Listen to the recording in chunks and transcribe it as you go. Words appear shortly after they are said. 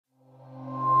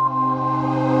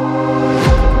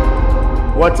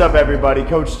What's up everybody,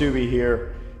 Coach Stubby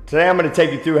here. Today I'm going to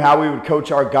take you through how we would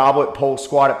coach our goblet pole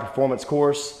squat at performance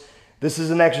course. This is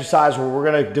an exercise where we're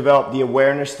going to develop the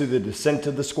awareness through the descent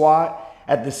of the squat.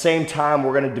 At the same time,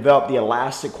 we're going to develop the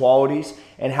elastic qualities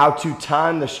and how to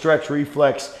time the stretch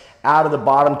reflex out of the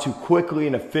bottom to quickly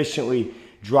and efficiently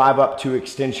drive up to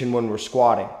extension when we're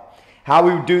squatting. How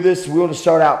we would do this, we want to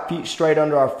start out feet straight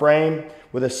under our frame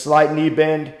with a slight knee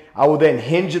bend. I will then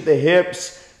hinge at the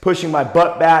hips, pushing my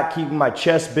butt back, keeping my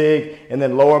chest big, and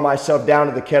then lower myself down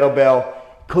to the kettlebell,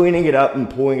 cleaning it up and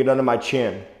pulling it under my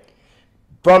chin.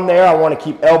 From there, I want to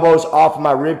keep elbows off of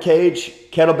my rib cage,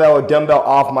 kettlebell or dumbbell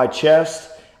off my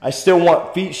chest. I still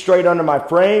want feet straight under my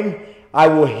frame. I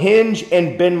will hinge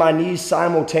and bend my knees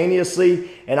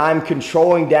simultaneously, and I'm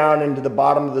controlling down into the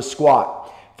bottom of the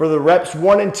squat. For the reps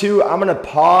 1 and 2, I'm going to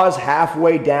pause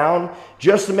halfway down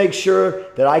just to make sure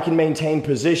that I can maintain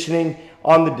positioning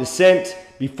on the descent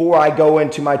before I go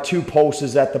into my 2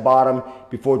 pulses at the bottom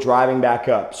before driving back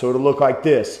up. So it'll look like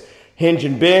this. Hinge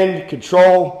and bend,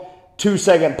 control,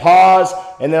 2-second pause,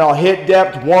 and then I'll hit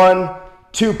depth 1,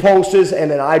 2 pulses,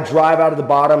 and then I drive out of the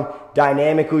bottom,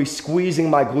 dynamically squeezing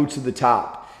my glutes to the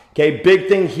top. Okay, big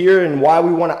thing here and why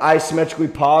we want to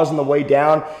isometrically pause on the way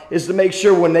down is to make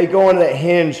sure when they go into that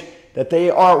hinge that they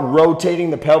aren't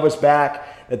rotating the pelvis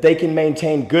back, that they can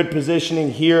maintain good positioning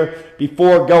here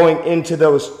before going into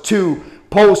those 2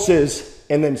 pulses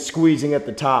and then squeezing at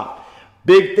the top.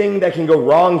 Big thing that can go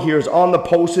wrong here is on the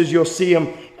pulses, you'll see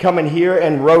them coming here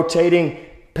and rotating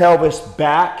pelvis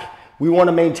back. We want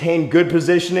to maintain good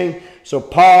positioning. So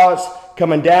pause,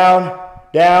 coming down,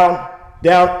 down,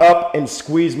 down, up, and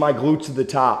squeeze my glutes to the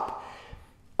top.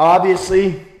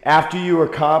 Obviously, after you are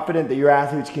confident that your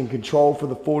athletes can control for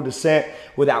the full descent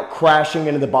without crashing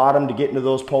into the bottom to get into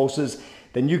those pulses,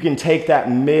 then you can take that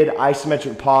mid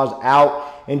isometric pause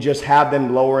out and just have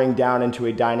them lowering down into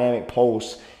a dynamic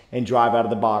pulse and drive out of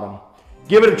the bottom.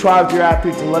 Give it a try with your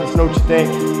athletes and let us know what you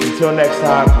think. Until next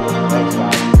time, thanks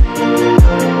guys.